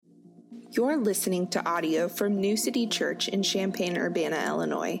You're listening to audio from New City Church in Champaign-Urbana,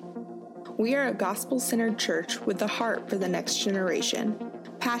 Illinois. We are a gospel-centered church with a heart for the next generation,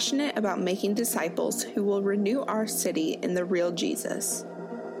 passionate about making disciples who will renew our city in the real Jesus.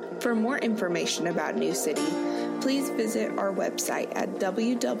 For more information about New City, please visit our website at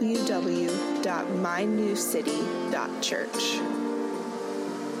www.mynewcity.church.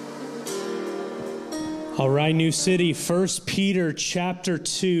 All right, New City, 1 Peter chapter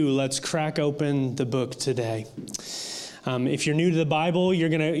 2. Let's crack open the book today. If you're new to the Bible, you're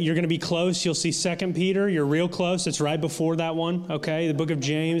gonna be close. You'll see 2 Peter. You're real close. It's right before that one, okay? The book of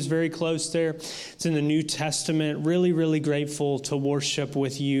James, very close there. It's in the New Testament. Really, really grateful to worship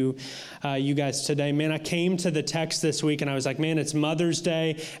with you guys today. Man, I came to the text this week and I was like, man, it's Mother's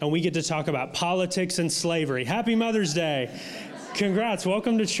Day and we get to talk about politics and slavery. Happy Mother's Day. Congrats.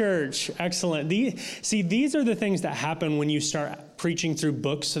 Welcome to church. Excellent. These are the things that happen when you start preaching through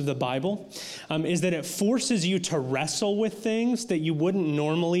books of the Bible, is that it forces you to wrestle with things that you wouldn't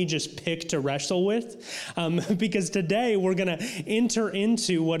normally just pick to wrestle with. Because today we're going to enter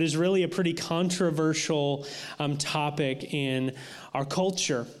into what is really a pretty controversial topic in our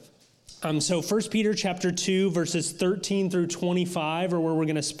culture. So 1 Peter chapter 2, verses 13 through 25 are where we're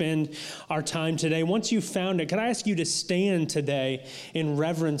going to spend our time today. Once you've found it, can I ask you to stand today in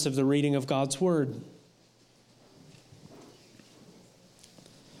reverence of the reading of God's word?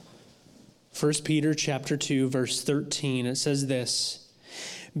 1 Peter chapter 2, verse 13, it says this: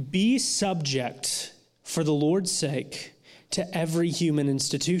 "Be subject for the Lord's sake to every human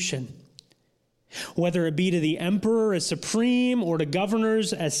institution, whether it be to the emperor as supreme or to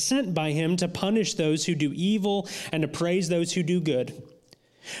governors as sent by him to punish those who do evil and to praise those who do good.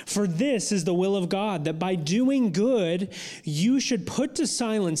 For this is the will of God, that by doing good you should put to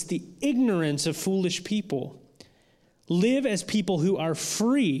silence the ignorance of foolish people. Live as people who are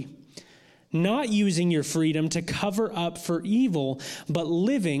free, not using your freedom to cover up for evil, but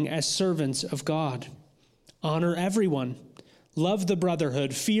living as servants of God. Honor everyone. Love the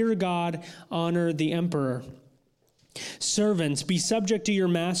brotherhood, fear God, honor the emperor. Servants, be subject to your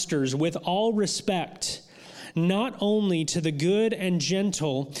masters with all respect, not only to the good and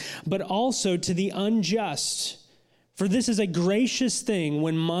gentle, but also to the unjust. For this is a gracious thing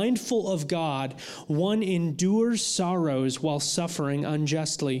when, mindful of God, one endures sorrows while suffering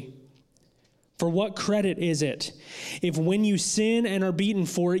unjustly. For what credit is it if when you sin and are beaten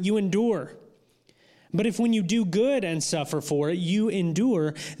for it, you endure? But if when you do good and suffer for it, you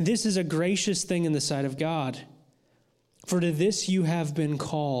endure, this is a gracious thing in the sight of God. For to this you have been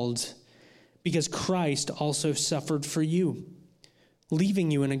called, because Christ also suffered for you, leaving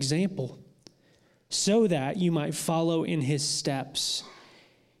you an example, so that you might follow in his steps.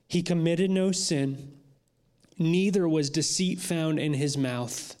 He committed no sin, neither was deceit found in his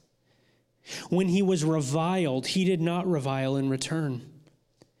mouth. When he was reviled, he did not revile in return.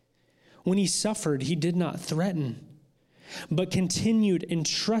 When he suffered, he did not threaten, but continued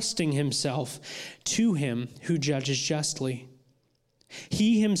entrusting himself to him who judges justly.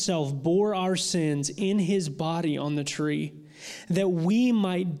 He himself bore our sins in his body on the tree, that we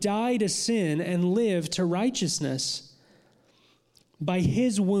might die to sin and live to righteousness. By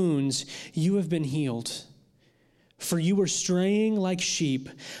his wounds you have been healed. For you were straying like sheep,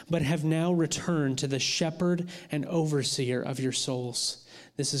 but have now returned to the shepherd and overseer of your souls."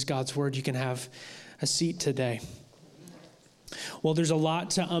 This is God's word. You can have a seat today. Well, there's a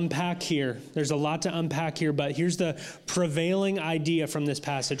lot to unpack here. But here's the prevailing idea from this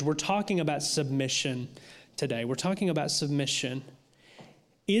passage. We're talking about submission today.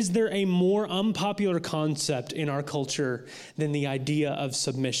 Is there a more unpopular concept in our culture than the idea of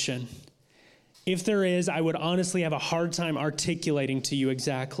submission? If there is, I would honestly have a hard time articulating to you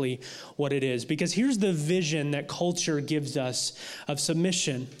exactly what it is. Because here's the vision that culture gives us of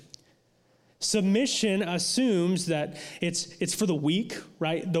submission. Submission assumes that it's for the weak,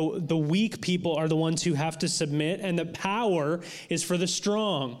 right? The weak people are the ones who have to submit, and the power is for the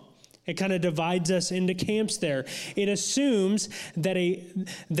strong. It kind of divides us into camps there. It assumes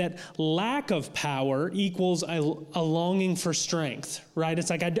that lack of power equals a longing for strength, right? It's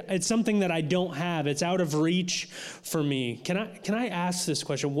like it's something that I don't have. It's out of reach for me. Can I ask this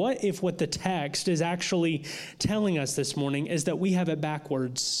question? What if what the text is actually telling us this morning is that we have it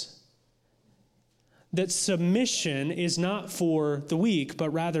backwards? That submission is not for the weak,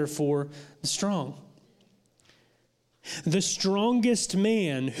 but rather for the strong. The strongest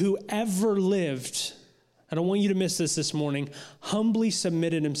man who ever lived, I don't want you to miss this morning, humbly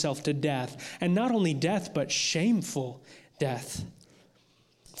submitted himself to death. And not only death, but shameful death.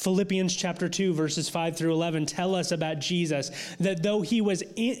 Philippians chapter 2, verses 5 through 11 tell us about Jesus, that though he was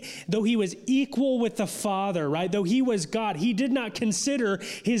equal with the Father, right? Though he was God, he did not consider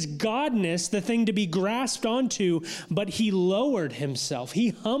his godness the thing to be grasped onto, but he lowered himself. He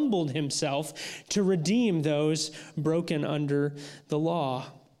humbled himself to redeem those broken under the law.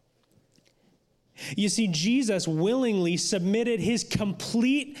 You see, Jesus willingly submitted his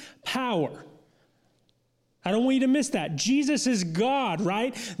complete power. I don't want you to miss that. Jesus is God,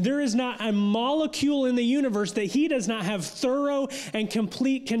 right? There is not a molecule in the universe that he does not have thorough and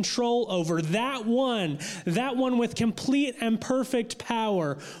complete control over. That one with complete and perfect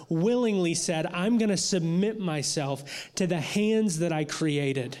power willingly said, I'm going to submit myself to the hands that I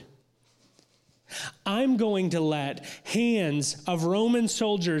created. I'm going to let hands of Roman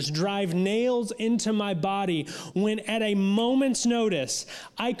soldiers drive nails into my body when at a moment's notice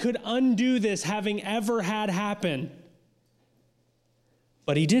I could undo this having ever had happen.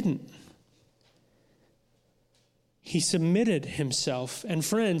 But he didn't. He submitted himself. And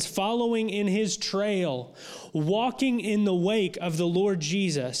friends, following in his trail, walking in the wake of the Lord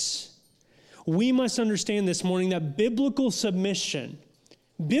Jesus, we must understand this morning that biblical submission,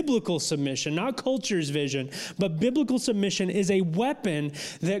 not culture's vision, but biblical submission is a weapon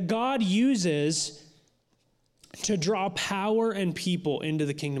that God uses to draw power and people into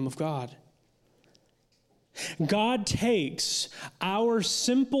the kingdom of God. God takes our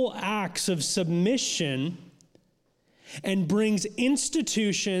simple acts of submission and brings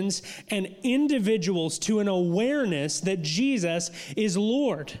institutions and individuals to an awareness that Jesus is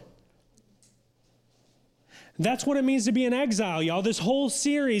Lord. That's what it means to be an exile, y'all. This whole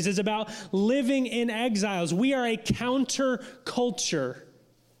series is about living in exiles. We are a counterculture.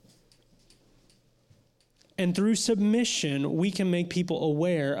 And through submission, we can make people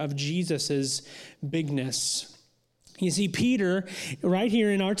aware of Jesus's bigness. You see, Peter, right here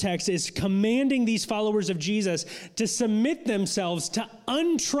in our text, is commanding these followers of Jesus to submit themselves to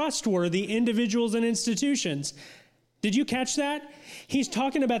untrustworthy individuals and institutions. Did you catch that? He's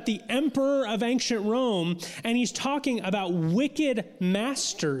talking about the emperor of ancient Rome, and he's talking about wicked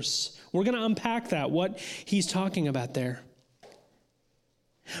masters. We're going to unpack that, what he's talking about there.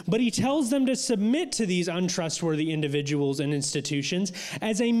 But he tells them to submit to these untrustworthy individuals and institutions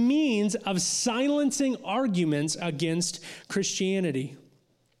as a means of silencing arguments against Christianity.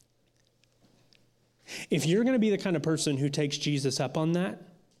 If you're going to be the kind of person who takes Jesus up on that,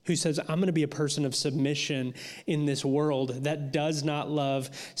 who says, I'm going to be a person of submission in this world that does not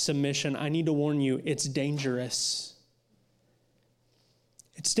love submission, I need to warn you, it's dangerous.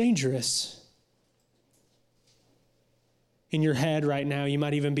 It's dangerous. In your head right now, you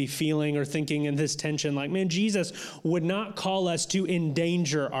might even be feeling or thinking in this tension like, man, Jesus would not call us to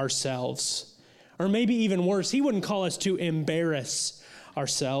endanger ourselves. Or maybe even worse, he wouldn't call us to embarrass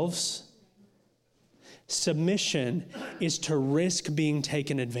ourselves. Submission is to risk being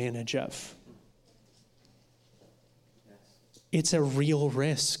taken advantage of. It's a real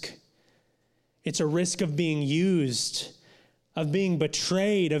risk. It's a risk of being used, of being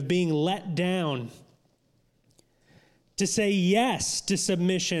betrayed, of being let down. To say yes to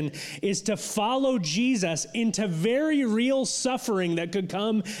submission is to follow Jesus into very real suffering that could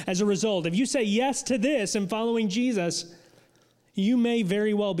come as a result. If you say yes to this and following Jesus, you may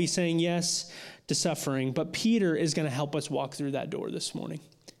very well be saying yes to suffering, but Peter is going to help us walk through that door this morning.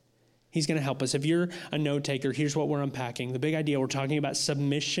 He's going to help us. If you're a note taker, here's what we're unpacking. The big idea, we're talking about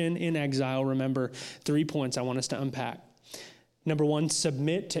submission in exile. Remember, 3 points I want us to unpack. Number 1,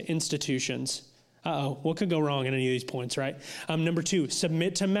 submit to institutions. What could go wrong in any of these points, right? Number 2,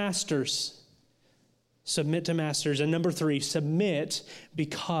 submit to masters. Submit to masters. And number 3, submit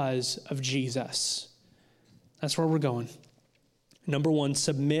because of Jesus. That's where we're going. Number 1,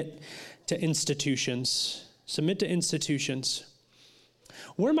 submit to institutions. Submit to institutions.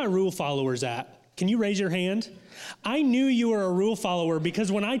 Where are my rule followers at? Can you raise your hand? I knew you were a rule follower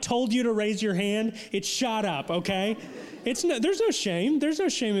because when I told you to raise your hand, it shot up, okay? There's no shame. There's no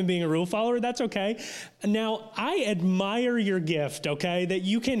shame in being a rule follower. That's okay. Now, I admire your gift, okay, that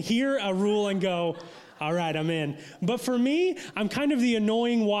you can hear a rule and go, all right, I'm in. But for me, I'm kind of the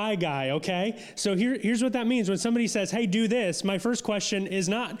annoying why guy, okay? So here's what that means. When somebody says, hey, do this, my first thing is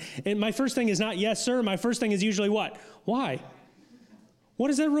not, yes, sir. My first thing is usually what? Why? What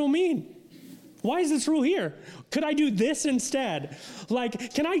does that rule mean? Why is this rule here? Could I do this instead?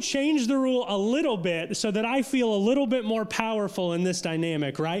 Like, can I change the rule a little bit so that I feel a little bit more powerful in this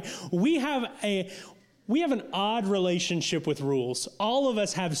dynamic, right? We have an odd relationship with rules. All of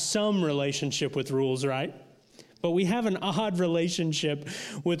us have some relationship with rules, right? But we have an odd relationship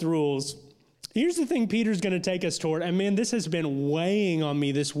with rules. Here's the thing Peter's going to take us toward, and man, this has been weighing on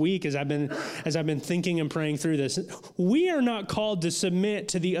me this week as I've been thinking and praying through this. We are not called to submit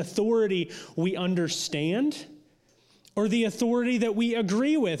to the authority we understand or the authority that we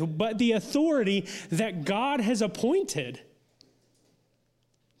agree with, but the authority that God has appointed.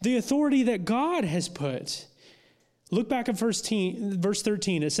 The authority that God has put. Look back at verse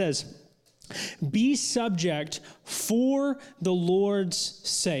 13. It says, "Be subject for the Lord's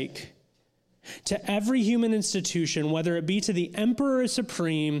sake to every human institution, whether it be to the emperor as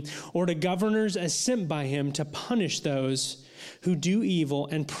supreme or to governors as sent by him to punish those who do evil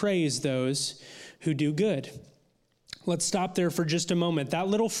and praise those who do good." Let's stop there for just a moment. That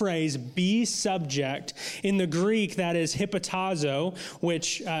little phrase, "be subject," in the Greek, that is hypotazo,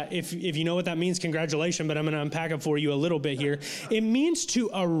 which if you know what that means, congratulations, but I'm going to unpack it for you a little bit here. It means to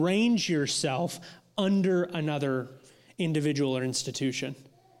arrange yourself under another individual or institution.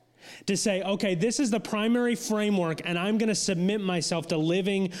 To say, okay, this is the primary framework, and I'm going to submit myself to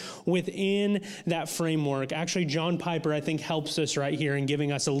living within that framework. Actually, John Piper, I think, helps us right here in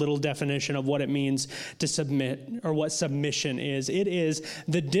giving us a little definition of what it means to submit, or what submission is. It is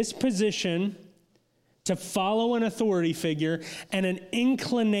the disposition to follow an authority figure and an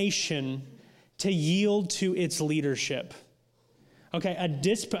inclination to yield to its leadership. Okay,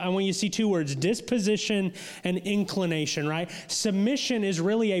 I want you to see two words, disposition and inclination, right? Submission is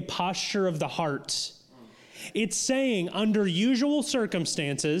really a posture of the heart. It's saying under usual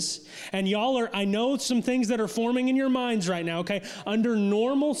circumstances, and I know some things that are forming in your minds right now, okay? Under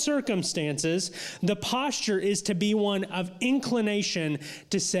normal circumstances, the posture is to be one of inclination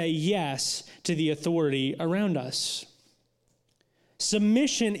to say yes to the authority around us.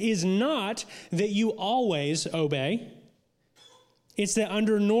 Submission is not that you always obey. It's that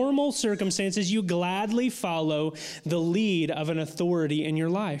under normal circumstances, you gladly follow the lead of an authority in your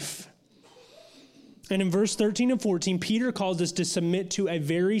life. And in verse 13 and 14, Peter calls us to submit to a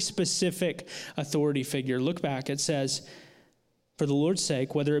very specific authority figure. Look back, it says, "For the Lord's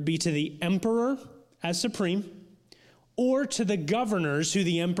sake, whether it be to the emperor as supreme, or to the governors who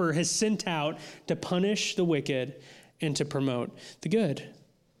the emperor has sent out to punish the wicked and to promote the good."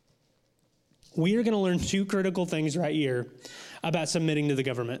 We are going to learn two critical things right here about submitting to the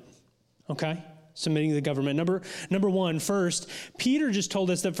government, okay? Submitting to the government. Number one, first, Peter just told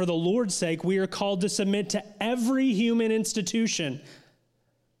us that for the Lord's sake, we are called to submit to every human institution.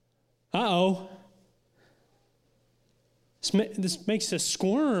 This makes us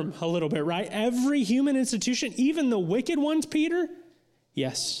squirm a little bit, right? Every human institution, even the wicked ones, Peter?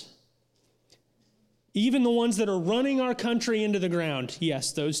 Yes. Even the ones that are running our country into the ground?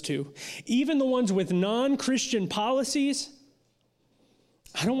 Yes, those two. Even the ones with non-Christian policies?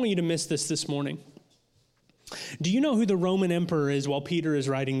 I don't want you to miss this morning. Do you know who the Roman emperor is while Peter is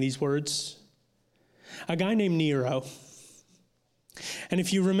writing these words? A guy named Nero. And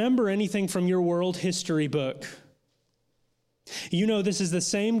if you remember anything from your world history book, you know this is the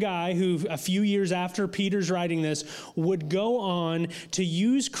same guy who, a few years after Peter's writing this, would go on to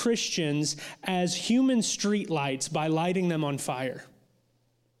use Christians as human streetlights by lighting them on fire.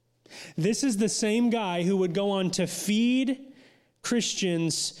 This is the same guy who would go on to feed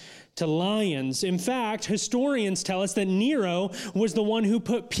Christians to lions. In fact, historians tell us that Nero was the one who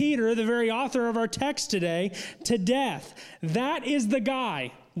put Peter, the very author of our text today, to death. That is the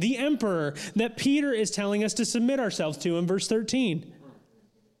guy, the emperor, that Peter is telling us to submit ourselves to in verse 13.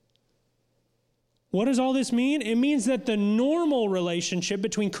 What does all this mean? It means that the normal relationship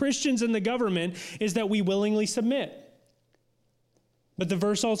between Christians and the government is that we willingly submit. But the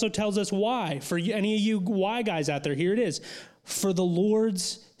verse also tells us why. For any of you why guys out there, here it is. For the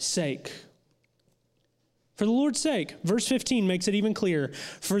Lord's sake. For the Lord's sake. Verse 15 makes it even clearer.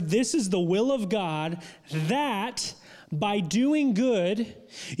 For this is the will of God, that by doing good,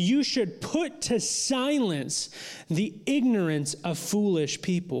 you should put to silence the ignorance of foolish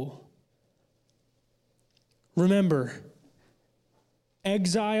people. Remember,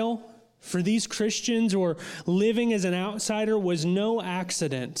 exile for these Christians, or living as an outsider, was no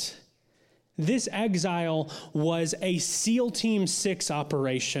accident. This exile was a SEAL Team 6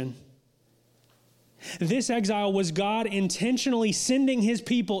 operation. This exile was God intentionally sending his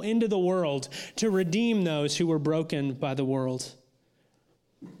people into the world to redeem those who were broken by the world.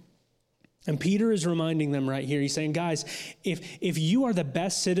 And Peter is reminding them right here. He's saying, guys, if you are the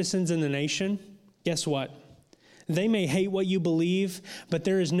best citizens in the nation, guess what? They may hate what you believe, but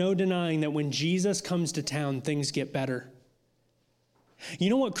there is no denying that when Jesus comes to town, things get better.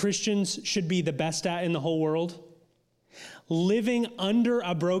 You know what Christians should be the best at in the whole world? Living under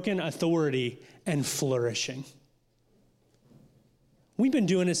a broken authority and flourishing. We've been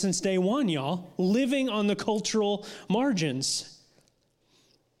doing it since day one, y'all, living on the cultural margins.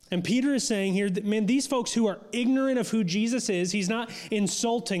 And Peter is saying here that, man, these folks who are ignorant of who Jesus is, he's not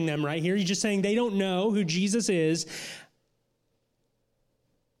insulting them right here. He's just saying they don't know who Jesus is.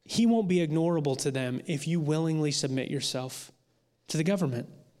 He won't be ignorable to them if you willingly submit yourself to the government.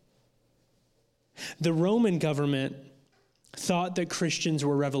 The Roman government thought that Christians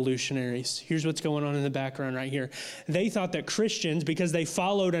were revolutionaries. Here's what's going on in the background right here. They thought that Christians, because they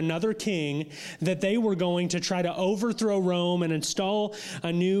followed another king, that they were going to try to overthrow Rome and install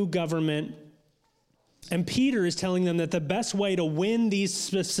a new government. And Peter is telling them that the best way to win these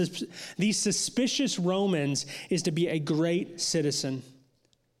suspicious Romans is to be a great citizen.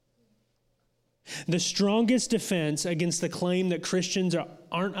 The strongest defense against the claim that Christians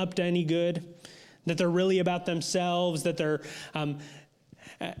aren't up to any good, that they're really about themselves, that they're,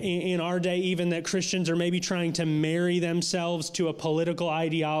 in our day, even that Christians are maybe trying to marry themselves to a political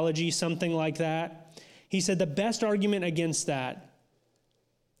ideology, something like that. He said the best argument against that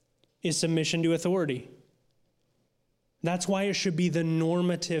is submission to authority. That's why it should be the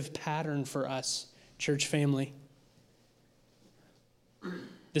normative pattern for us, church family.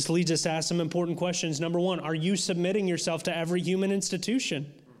 This leads us to ask some important questions. Number one, are you submitting yourself to every human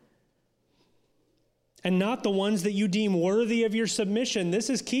institution? And not the ones that you deem worthy of your submission. This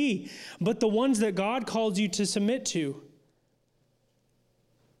is key. But the ones that God calls you to submit to.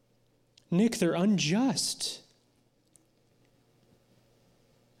 Nick, they're unjust.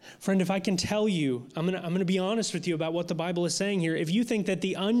 Friend, if I can tell you, I'm going to be honest with you about what the Bible is saying here. If you think that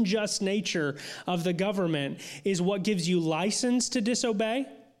the unjust nature of the government is what gives you license to disobey,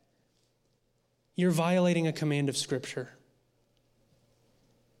 you're violating a command of Scripture.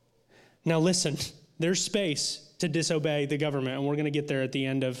 Now listen. There's space to disobey the government, and we're going to get there at the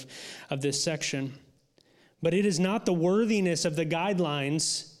end of this section. But it is not the worthiness of the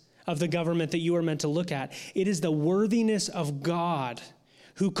guidelines of the government that you are meant to look at. It is the worthiness of God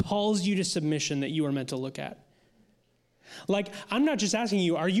who calls you to submission that you are meant to look at. Like, I'm not just asking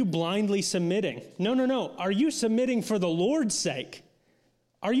you, are you blindly submitting? No. Are you submitting for the Lord's sake?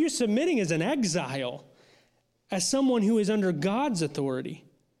 Are you submitting as an exile, as someone who is under God's authority?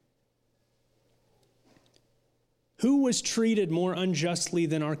 Who was treated more unjustly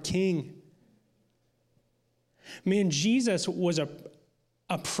than our King? Man, Jesus was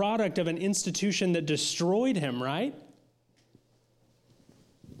a product of an institution that destroyed him, right?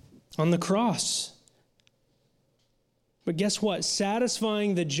 On the cross. But guess what?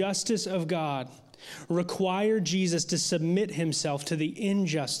 Satisfying the justice of God required Jesus to submit himself to the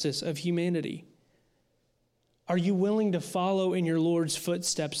injustice of humanity. Are you willing to follow in your Lord's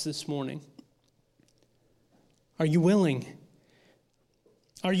footsteps this morning? Are you willing?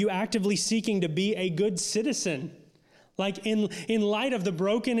 Are you actively seeking to be a good citizen? Like in light of the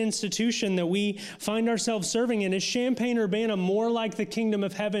broken institution that we find ourselves serving in, is Champaign-Urbana more like the kingdom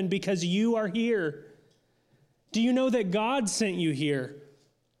of heaven because you are here? Do you know that God sent you here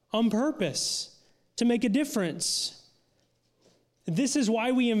on purpose to make a difference? This is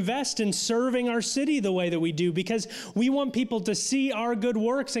why we invest in serving our city the way that we do, because we want people to see our good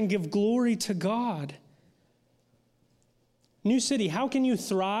works and give glory to God. New City, how can you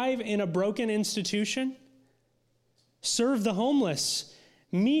thrive in a broken institution? Serve the homeless,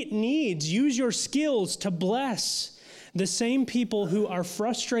 meet needs, use your skills to bless the same people who are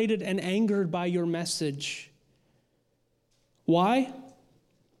frustrated and angered by your message. Why?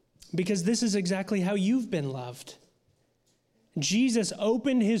 Because this is exactly how you've been loved. Jesus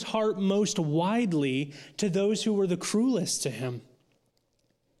opened his heart most widely to those who were the cruelest to him.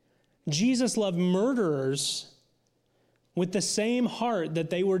 Jesus loved murderers with the same heart that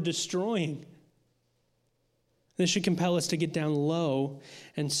they were destroying. This should compel us to get down low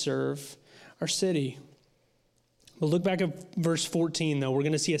and serve our city. But look back at verse 14, though. We're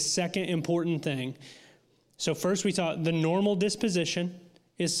going to see a second important thing. So first we saw the normal disposition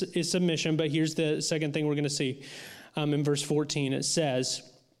is submission, but here's the second thing we're going to see. In verse 14, it says,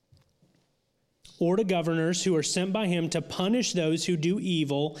 or to governors who are sent by him to punish those who do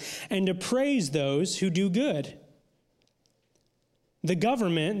evil and to praise those who do good. The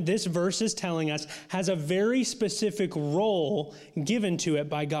government, this verse is telling us, has a very specific role given to it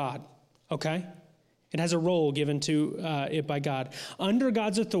by God, okay? It has a role given to it by God. Under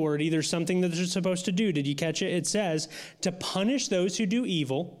God's authority, there's something that they're supposed to do. Did you catch it? It says to punish those who do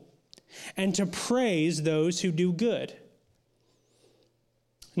evil and to praise those who do good.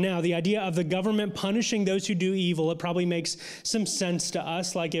 Now, the idea of the government punishing those who do evil, it probably makes some sense to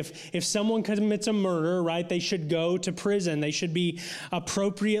us. Like if someone commits a murder, right, they should go to prison. They should be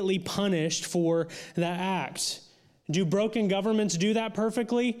appropriately punished for that act. Do broken governments do that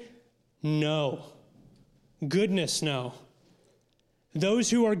perfectly? No. Goodness, no. Those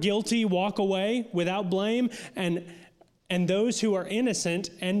who are guilty walk away without blame, and those who are innocent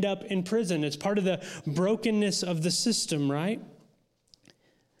end up in prison. It's part of the brokenness of the system, right?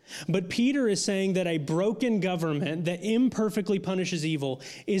 But Peter is saying that a broken government that imperfectly punishes evil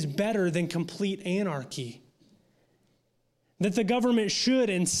is better than complete anarchy. That the government should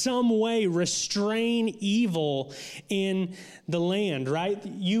in some way restrain evil in the land, right?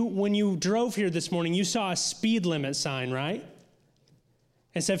 When you drove here this morning, you saw a speed limit sign, right?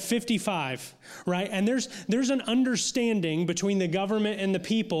 It said 55, right? And there's an understanding between the government and the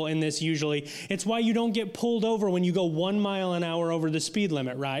people in this usually. It's why you don't get pulled over when you go 1 mile an hour over the speed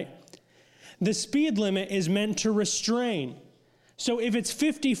limit, right? The speed limit is meant to restrain. So if it's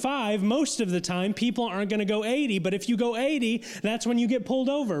 55, most of the time, people aren't going to go 80. But if you go 80, that's when you get pulled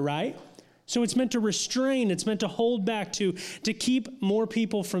over, right? So it's meant to restrain. It's meant to hold back, to keep more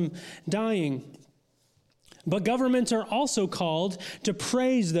people from dying. But governments are also called to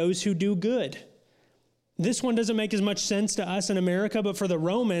praise those who do good. This one doesn't make as much sense to us in America, but for the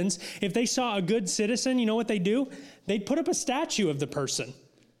Romans, if they saw a good citizen, you know what they'd do? They'd put up a statue of the person.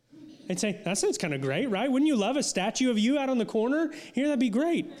 They'd say, that sounds kind of great, right? Wouldn't you love a statue of you out on the corner? Here, that'd be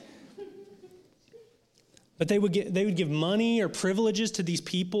great. But they would give money or privileges to these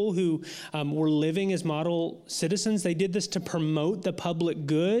people who were living as model citizens. They did this to promote the public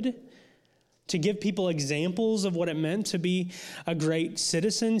good, to give people examples of what it meant to be a great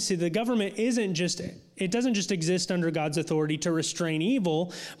citizen. See, the government doesn't just exist under God's authority to restrain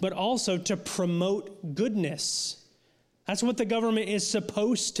evil, but also to promote goodness. That's what the government is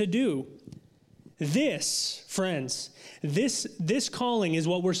supposed to do. This, friends, this calling is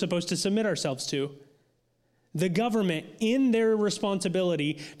what we're supposed to submit ourselves to. The government in their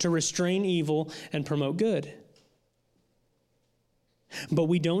responsibility to restrain evil and promote good. But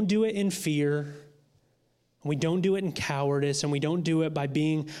we don't do it in fear. We don't do it in cowardice, and we don't do it by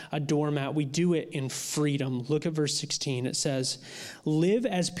being a doormat. We do it in freedom. Look at verse 16. It says, live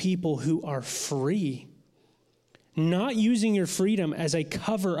as people who are free, not using your freedom as a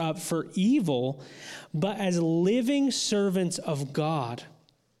cover up for evil, but as living servants of God.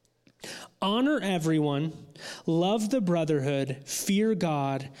 Honor everyone, love the brotherhood, fear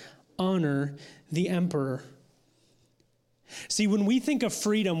God, honor the emperor. See, when we think of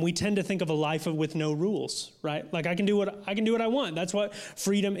freedom, we tend to think of a life with no rules, right? Like I can do what I want. That's what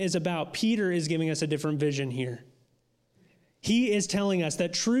freedom is about. Peter is giving us a different vision here. He is telling us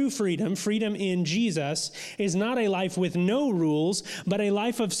that true freedom in Jesus, is not a life with no rules, but a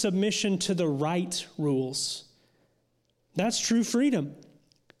life of submission to the right rules. That's true freedom.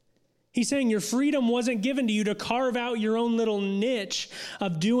 He's saying your freedom wasn't given to you to carve out your own little niche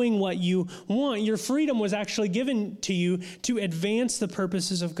of doing what you want. Your freedom was actually given to you to advance the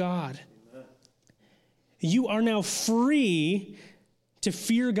purposes of God. Amen. You are now free to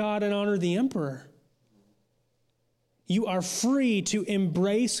fear God and honor the emperor. You are free to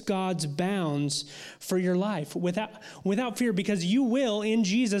embrace God's bounds for your life without fear, because you will, in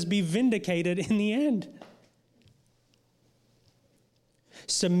Jesus, be vindicated in the end.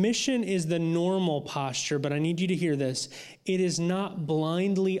 Submission is the normal posture, but I need you to hear this. It is not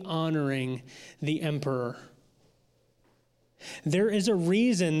blindly honoring the emperor. There is a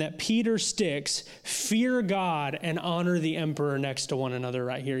reason that Peter sticks fear God and honor the emperor next to one another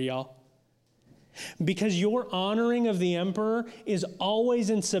right here, y'all. Because your honoring of the emperor is always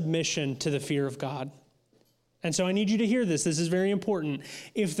in submission to the fear of God. And so I need you to hear this. This is very important.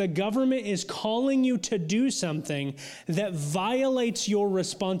 If the government is calling you to do something that violates your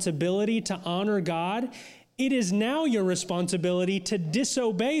responsibility to honor God, it is now your responsibility to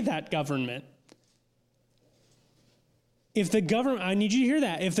disobey that government. I need you to hear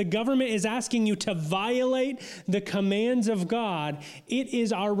that. If the government is asking you to violate the commands of God, it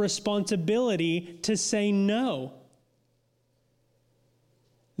is our responsibility to say no.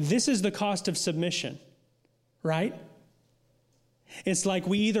 This is the cost of submission. Right? It's like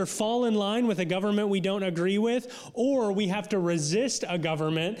we either fall in line with a government we don't agree with, or we have to resist a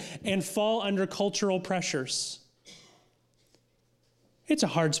government and fall under cultural pressures. It's a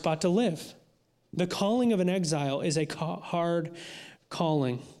hard spot to live. The calling of an exile is a hard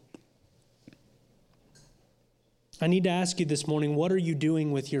calling. I need to ask you this morning, what are you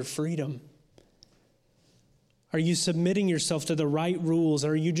doing with your freedom? Are you submitting yourself to the right rules,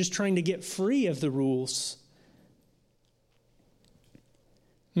 or are you just trying to get free of the rules?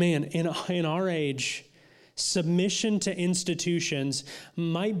 Man, in our age, submission to institutions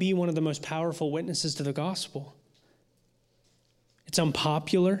might be one of the most powerful witnesses to the gospel. It's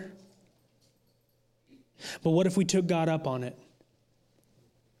unpopular. But what if we took God up on it?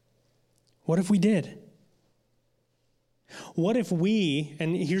 What if we did? What if we,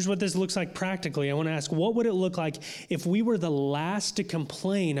 and here's what this looks like practically, I want to ask, what would it look like if we were the last to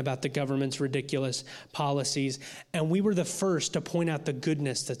complain about the government's ridiculous policies and we were the first to point out the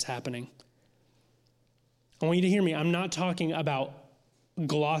goodness that's happening? I want you to hear me. I'm not talking about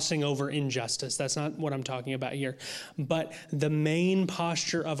glossing over injustice. That's not what I'm talking about here. But the main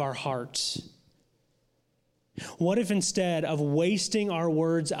posture of our hearts. What if instead of wasting our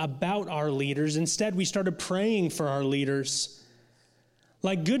words about our leaders, instead we started praying for our leaders?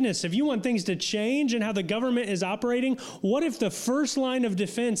 Like, goodness, if you want things to change and how the government is operating, what if the first line of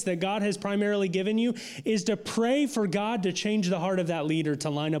defense that God has primarily given you is to pray for God to change the heart of that leader to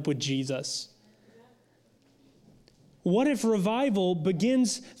line up with Jesus? What if revival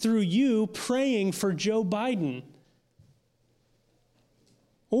begins through you praying for Joe Biden?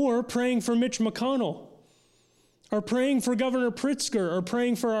 Or praying for Mitch McConnell? Or praying for Governor Pritzker, or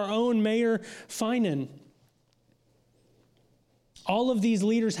praying for our own Mayor Finan. All of these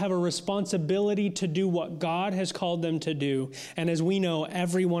leaders have a responsibility to do what God has called them to do. And as we know,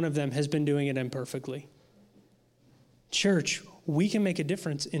 every one of them has been doing it imperfectly. Church, we can make a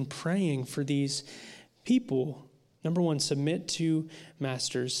difference in praying for these people. Number one, submit to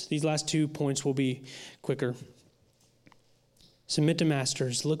masters. These last 2 points will be quicker. Submit to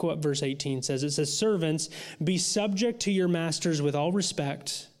masters. Look what verse 18 says. It says, servants, be subject to your masters with all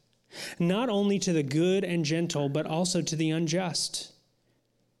respect, not only to the good and gentle, but also to the unjust.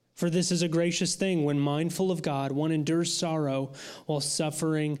 For this is a gracious thing when mindful of God, one endures sorrow while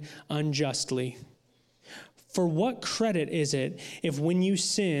suffering unjustly. For what credit is it if when you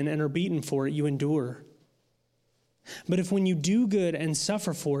sin and are beaten for it, you endure? But if when you do good and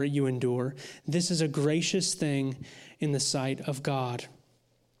suffer for it, you endure, this is a gracious thing in the sight of God.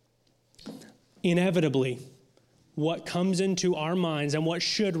 Inevitably, what comes into our minds and what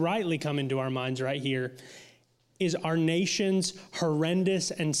should rightly come into our minds right here is our nation's horrendous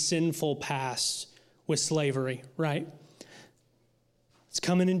and sinful past with slavery, right? It's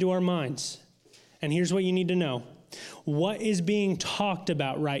coming into our minds. And here's what you need to know. What is being talked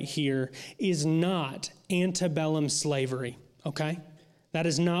about right here is not antebellum slavery, okay? That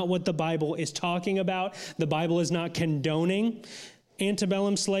is not what the Bible is talking about. The Bible is not condoning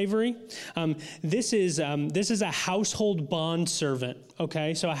antebellum slavery. This is a household bond servant,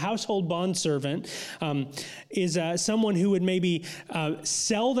 okay? So a household bond servant is someone who would maybe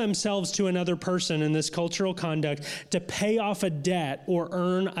sell themselves to another person in this cultural conduct to pay off a debt or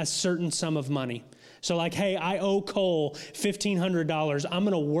earn a certain sum of money. So like, hey, I owe Cole $1,500. I'm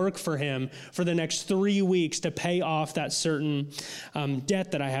going to work for him for the next 3 weeks to pay off that certain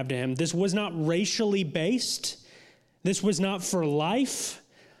debt that I have to him. This was not racially based. This was not for life.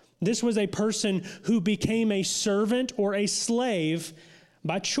 This was a person who became a servant or a slave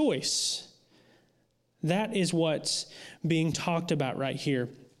by choice. That is what's being talked about right here.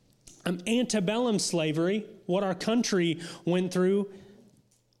 Antebellum slavery, what our country went through,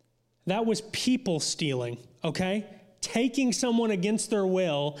 that was people stealing, okay? Taking someone against their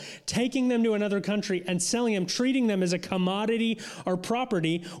will, taking them to another country and selling them, treating them as a commodity or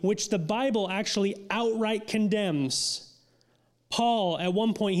property, which the Bible actually outright condemns. Paul, at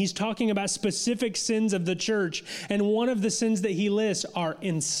one point, he's talking about specific sins of the church, and one of the sins that he lists are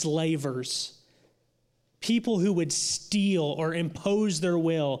enslavers. People who would steal or impose their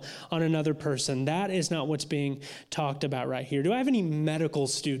will on another person. That is not what's being talked about right here. Do I have any medical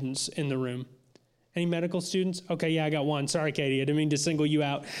students in the room? Any medical students? Okay, yeah, I got one. Sorry, Katie, I didn't mean to single you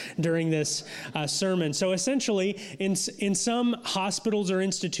out during this sermon. So essentially, in some hospitals or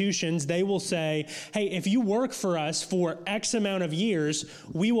institutions, they will say, hey, if you work for us for X amount of years,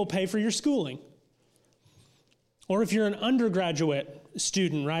 we will pay for your schooling. Or if you're an undergraduate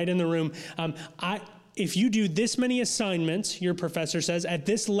student, right, in the room, if you do this many assignments, your professor says, at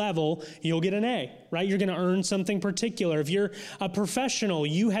this level, you'll get an A, right? You're going to earn something particular. If you're a professional,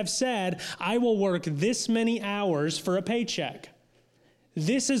 you have said, I will work this many hours for a paycheck.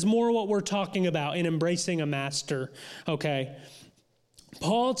 This is more what we're talking about in embracing a master, okay?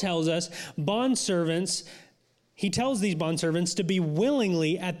 Paul tells us bondservants, he tells these bondservants to be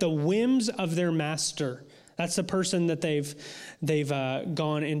willingly at the whims of their master. That's the person that they've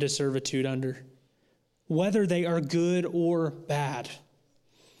gone into servitude under, whether they are good or bad.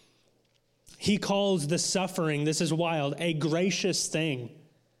 He calls the suffering, this is wild, a gracious thing.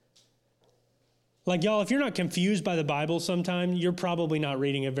 Like, y'all, if you're not confused by the Bible sometime, you're probably not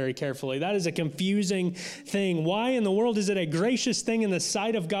reading it very carefully. That is a confusing thing. Why in the world is it a gracious thing in the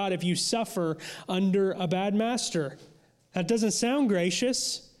sight of God if you suffer under a bad master? That doesn't sound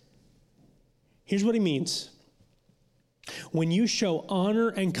gracious. Here's what he means. When you show honor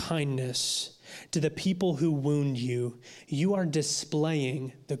and kindness to the people who wound you, you are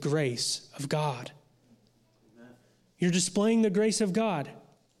displaying the grace of God. You're displaying the grace of God.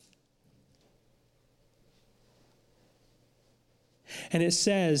 And it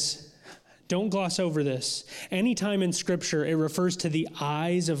says, don't gloss over this. Anytime in Scripture it refers to the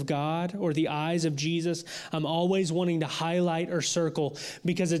eyes of God or the eyes of Jesus, I'm always wanting to highlight or circle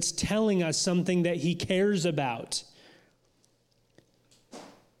because it's telling us something that he cares about.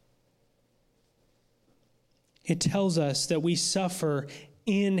 It tells us that we suffer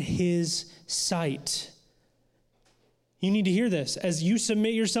in his sight. You need to hear this. As you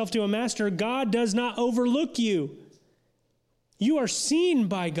submit yourself to a master, God does not overlook you. You are seen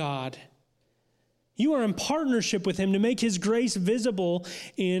by God. You are in partnership with him to make his grace visible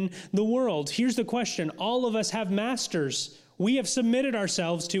in the world. Here's the question. All of us have masters. We have submitted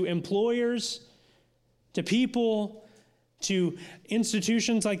ourselves to employers, to people, to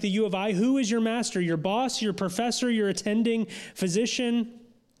institutions like the U of I. Who is your master? Your boss, your professor, your attending physician?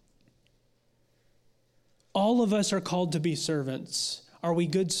 All of us are called to be servants. Are we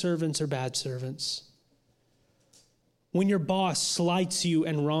good servants or bad servants? When your boss slights you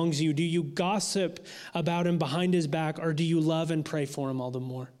and wrongs you, do you gossip about him behind his back, or do you love and pray for him all the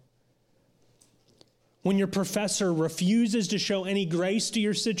more? When your professor refuses to show any grace to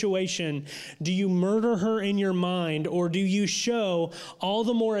your situation, do you murder her in your mind, or do you show all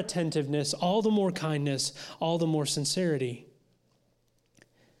the more attentiveness, all the more kindness, all the more sincerity?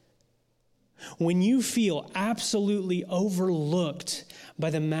 When you feel absolutely overlooked by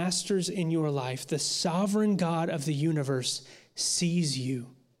the masters in your life, the sovereign God of the universe sees you.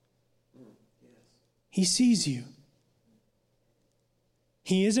 He sees you.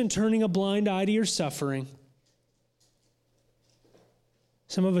 He isn't turning a blind eye to your suffering.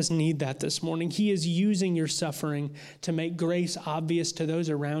 Some of us need that this morning. He is using your suffering to make grace obvious to those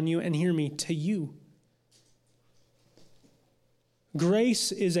around you, and hear me, to you.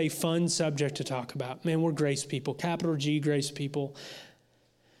 Grace is a fun subject to talk about. Man, we're grace people, capital G, grace people.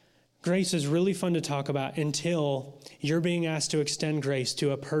 Grace is really fun to talk about until you're being asked to extend grace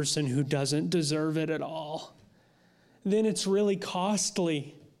to a person who doesn't deserve it at all. Then it's really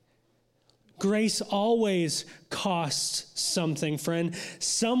costly. Grace always costs something, friend.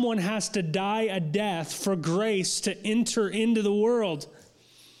 Someone has to die a death for grace to enter into the world.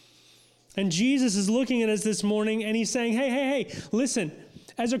 And Jesus is looking at us this morning and he's saying, hey, listen,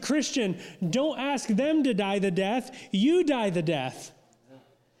 as a Christian, don't ask them to die the death. You die the death.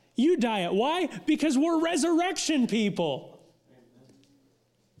 You die it. Why? Because we're resurrection people.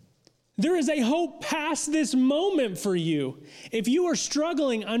 There is a hope past this moment for you. If you are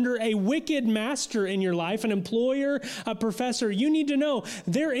struggling under a wicked master in your life, an employer, a professor, you need to know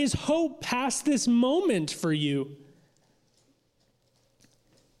there is hope past this moment for you.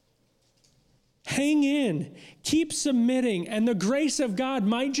 Hang in, keep submitting, and the grace of God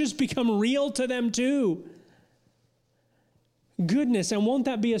might just become real to them too. Goodness, and won't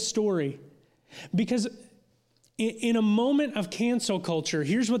that be a story? Because in a moment of cancel culture,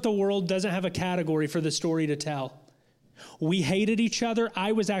 here's what the world doesn't have a category for the story to tell. We hated each other.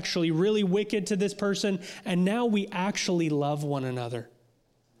 I was actually really wicked to this person, and now we actually love one another.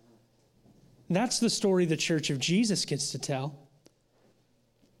 That's the story the Church of Jesus gets to tell.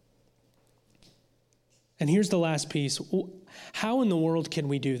 And here's the last piece. How in the world can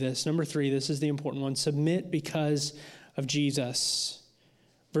we do this? Number 3, this is the important one. Submit because of Jesus.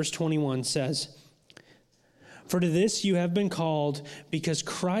 Verse 21 says, "For to this you have been called, because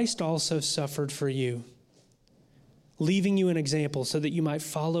Christ also suffered for you, leaving you an example so that you might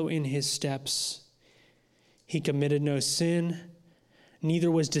follow in his steps. He committed no sin,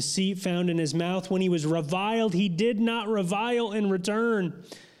 neither was deceit found in his mouth. When he was reviled, he did not revile in return.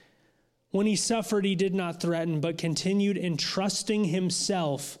 When he suffered, he did not threaten, but continued entrusting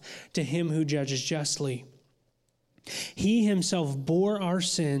himself to him who judges justly. He himself bore our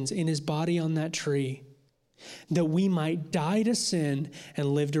sins in his body on that tree, that we might die to sin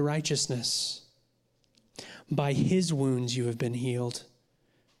and live to righteousness. By his wounds you have been healed.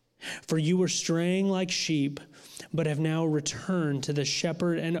 For you were straying like sheep, but have now returned to the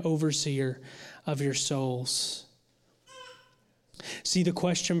shepherd and overseer of your souls." See, the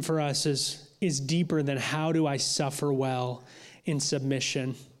question for us is deeper than how do I suffer well in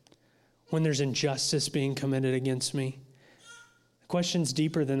submission when there's injustice being committed against me. The question's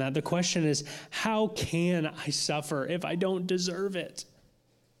deeper than that. The question is, how can I suffer if I don't deserve it?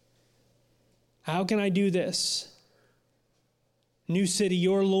 How can I do this? New City,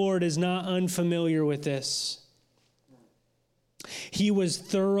 your Lord is not unfamiliar with this. He was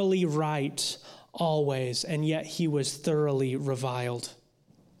thoroughly right always, and yet he was thoroughly reviled.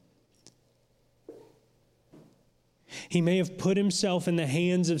 He may have put himself in the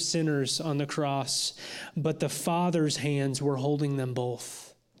hands of sinners on the cross, but the Father's hands were holding them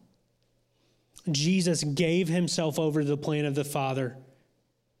both. Jesus gave himself over to the plan of the Father.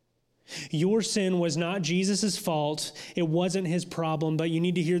 Your sin was not Jesus' fault. It wasn't his problem, but you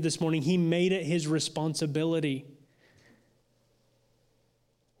need to hear this morning, he made it his responsibility.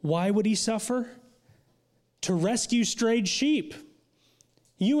 Why would he suffer? To rescue strayed sheep.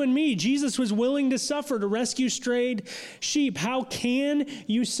 You and me, Jesus was willing to suffer to rescue strayed sheep. How can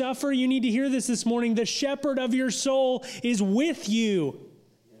you suffer? You need to hear this morning. The shepherd of your soul is with you.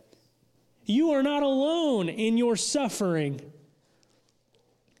 You are not alone in your suffering.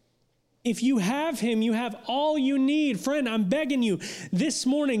 If you have him, you have all you need. Friend, I'm begging you this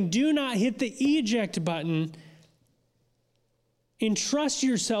morning, do not hit the eject button. Entrust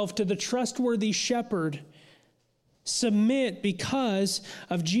yourself to the trustworthy shepherd. Submit because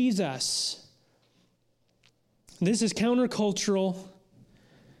of Jesus. This is countercultural.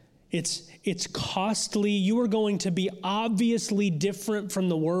 It's costly. You are going to be obviously different from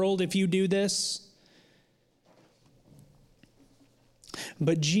the world if you do this.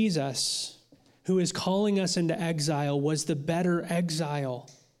 But Jesus, who is calling us into exile, was the better exile.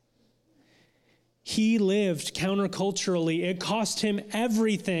 He lived counterculturally. It cost him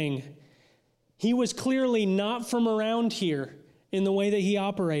everything. He was clearly not from around here in the way that he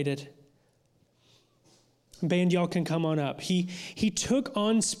operated. Band, y'all can come on up. He took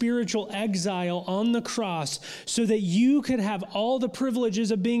on spiritual exile on the cross so that you could have all the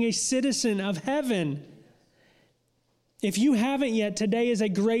privileges of being a citizen of heaven. If you haven't yet, today is a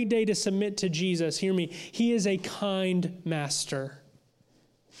great day to submit to Jesus. Hear me. He is a kind master.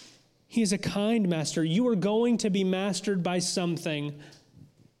 He is a kind master. You are going to be mastered by something.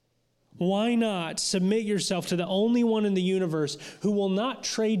 Why not submit yourself to the only one in the universe who will not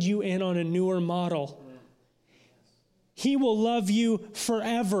trade you in on a newer model? He will love you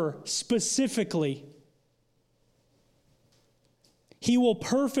forever, specifically. He will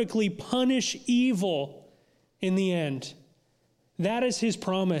perfectly punish evil in the end. That is his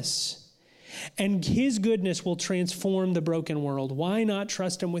promise. And his goodness will transform the broken world. Why not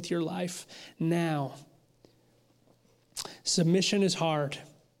trust him with your life now? Submission is hard.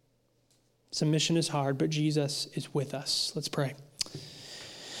 Submission is hard, but Jesus is with us. Let's pray.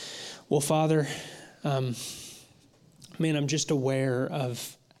 Well, Father, I'm just aware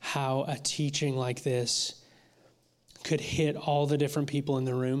of how a teaching like this could hit all the different people in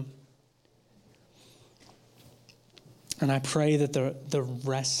the room. And I pray that the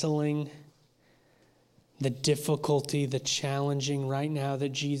wrestling, the difficulty, the challenging right now, that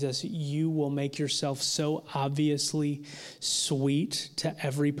Jesus, you will make yourself so obviously sweet to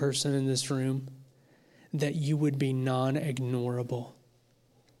every person in this room that you would be non-ignorable.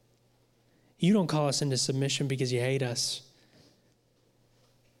 You don't call us into submission because you hate us.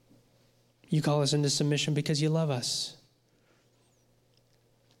 You call us into submission because you love us.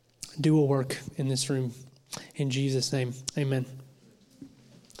 Do a work in this room. In Jesus' name, amen.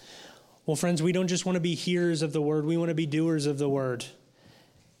 Well, friends, we don't just want to be hearers of the word. We want to be doers of the word.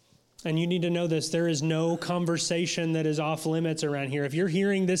 And you need to know this. There is no conversation that is off limits around here. If you're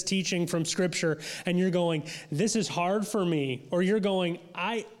hearing this teaching from Scripture and you're going, this is hard for me, or you're going,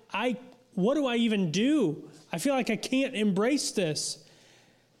 what do I even do? I feel like I can't embrace this.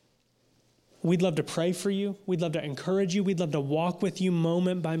 We'd love to pray for you. We'd love to encourage you. We'd love to walk with you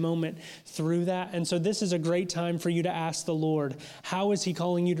moment by moment through that. And so this is a great time for you to ask the Lord, how is he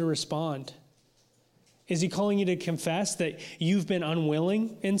calling you to respond? Is he calling you to confess that you've been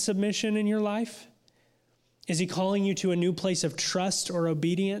unwilling in submission in your life? Is he calling you to a new place of trust or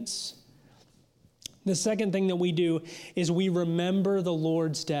obedience? The second thing that we do is we remember the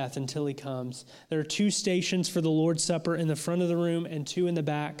Lord's death until he comes. There are 2 stations for the Lord's Supper in the front of the room and 2 in the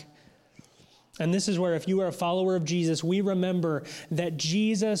back. And this is where, if you are a follower of Jesus, we remember that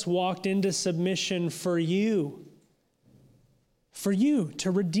Jesus walked into submission for you,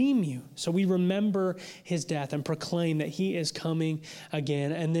 to redeem you. So we remember his death and proclaim that he is coming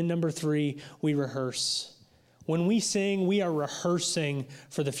again. And then number 3, we rehearse. When we sing, we are rehearsing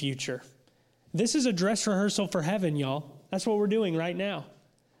for the future. This is a dress rehearsal for heaven, y'all. That's what we're doing right now.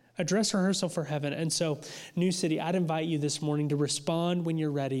 A dress rehearsal for heaven. And so, New City, I'd invite you this morning to respond when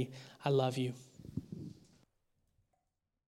you're ready. I love you.